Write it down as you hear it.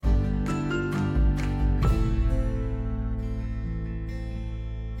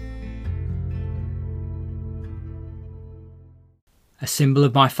a symbol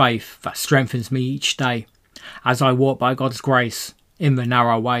of my faith that strengthens me each day as I walk by God's grace in the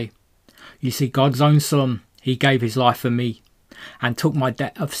narrow way. You see, God's own Son, he gave his life for me and took my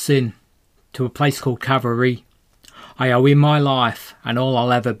debt of sin to a place called Calvary. I owe him my life and all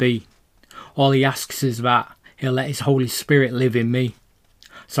I'll ever be. All he asks is that he'll let his Holy Spirit live in me.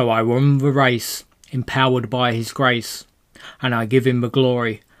 So I run the race, empowered by his grace, and I give him the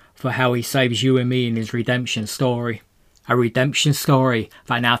glory for how he saves you and me in his redemption story. A redemption story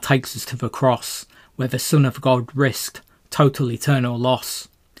that now takes us to the cross, where the Son of God risked total eternal loss.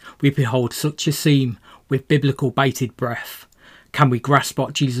 We behold such a scene with biblical bated breath. Can we grasp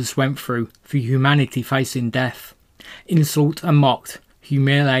what Jesus went through for humanity facing death? Insult and mocked,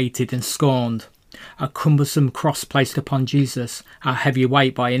 humiliated and scorned. A cumbersome cross placed upon Jesus, our heavy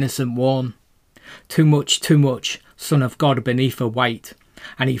weight by innocent worn. Too much, Son of God beneath a weight,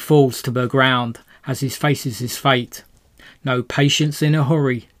 and he falls to the ground as he faces his fate. No patience in a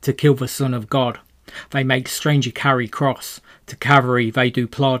hurry to kill the Son of God. They make stranger carry cross, to Calvary they do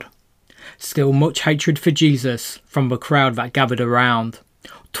plod. Still much hatred for Jesus from the crowd that gathered around.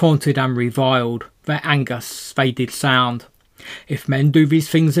 Taunted and reviled, their anger they did sound. If men do these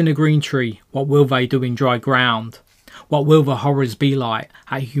things in a green tree, what will they do in dry ground? What will the horrors be like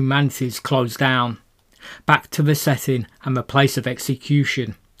at humanity's close down? Back to the setting and the place of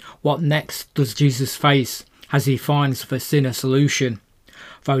execution. What next does Jesus face as he finds the sin a solution?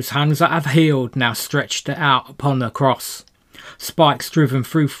 Those hands that have healed now stretched out upon the cross. Spikes driven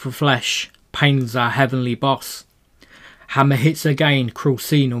through the flesh, pains our heavenly boss. Hammer hits again, cruel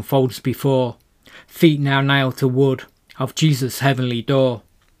scene unfolds before. Feet now nailed to wood of Jesus' heavenly door.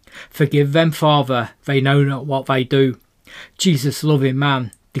 Forgive them, Father, they know not what they do. Jesus loving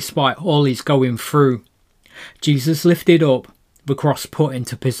man, despite all he's going through. Jesus lifted up, the cross put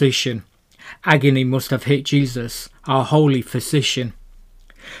into position. Agony must have hit Jesus, our holy physician.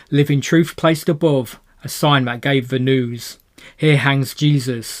 Living truth placed above, a sign that gave the news. Here hangs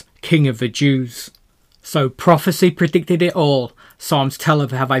Jesus, King of the Jews. So prophecy predicted it all. Psalms tell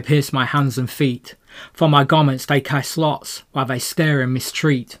of how they pierced my hands and feet. For my garments they cast lots, while they stare and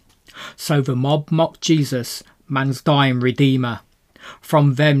mistreat. So the mob mocked Jesus, man's dying redeemer.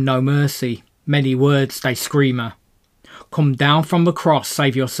 From them no mercy, many words they screamer. Come down from the cross,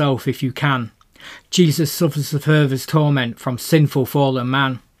 save yourself if you can. Jesus suffers the furthest torment from sinful fallen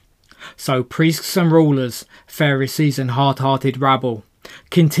man. So priests and rulers, Pharisees and hard-hearted rabble,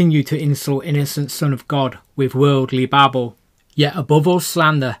 continue to insult innocent Son of God with worldly babble. Yet above all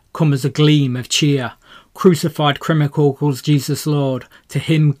slander comes a gleam of cheer. Crucified criminal calls Jesus Lord, to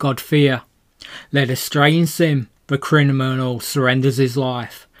him God fear. Led astray in sin, the criminal surrenders his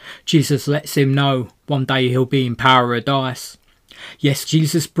life. Jesus lets him know one day he'll be in paradise. Yes,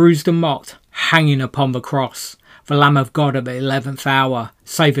 Jesus bruised and mocked, hanging upon the cross, the Lamb of God at the 11th hour,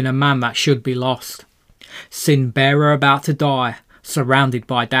 saving a man that should be lost. Sin bearer about to die, surrounded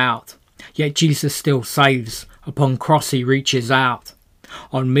by doubt, yet Jesus still saves, upon cross he reaches out.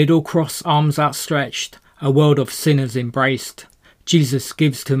 On middle cross arms outstretched, a world of sinners embraced, Jesus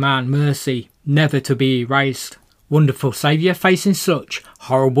gives to man mercy, never to be erased. Wonderful Saviour facing such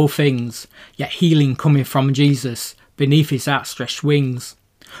horrible things, yet healing coming from Jesus beneath his outstretched wings.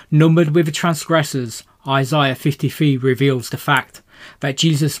 Numbered with the transgressors, Isaiah 53 reveals the fact that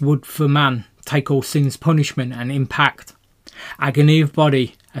Jesus would for man take all sin's punishment and impact. Agony of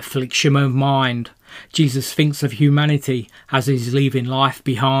body, affliction of mind, Jesus thinks of humanity as he's leaving life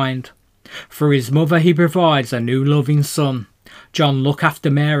behind. For his mother he provides a new loving son. John, look after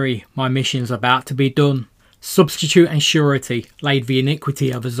Mary, my mission's about to be done. Substitute and surety laid the iniquity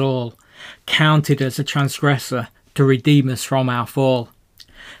of us all, counted as a transgressor to redeem us from our fall.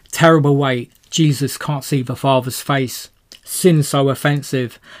 Terrible weight, Jesus can't see the Father's face. Sin so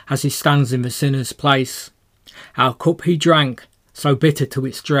offensive as he stands in the sinner's place. Our cup he drank, so bitter to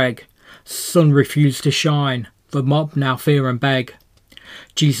its dreg. Sun refused to shine, the mob now fear and beg.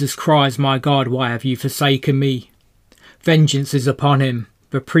 Jesus cries, my God, why have you forsaken me? Vengeance is upon him,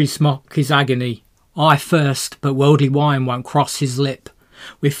 the priests mock his agony. I thirst, but worldly wine won't cross his lip.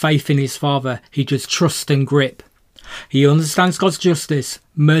 With faith in his Father, he just trusts and grip. He understands God's justice,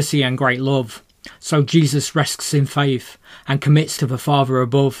 mercy and great love. So Jesus rests in faith and commits to the Father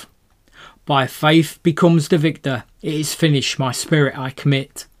above. By faith becomes the victor. It is finished, my spirit I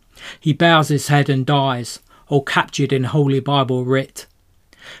commit. He bows his head and dies, all captured in Holy Bible writ.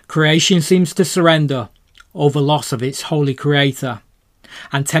 Creation seems to surrender, all the loss of its holy creator.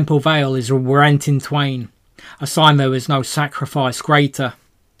 And temple veil is rent in twain, a sign there is no sacrifice greater.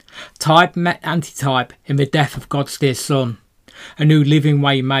 Type met antitype in the death of God's dear Son, a new living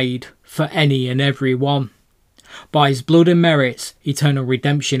way made for any and every one. By his blood and merits, eternal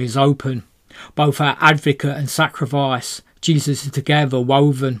redemption is open. Both our advocate and sacrifice, Jesus is together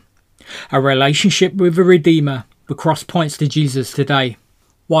woven. A relationship with the Redeemer, the cross points to Jesus today.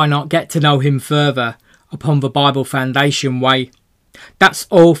 Why not get to know him further upon the Bible foundation way? That's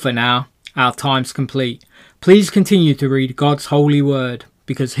all for now. Our time's complete. Please continue to read God's holy word,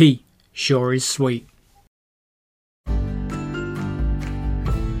 because he sure is sweet.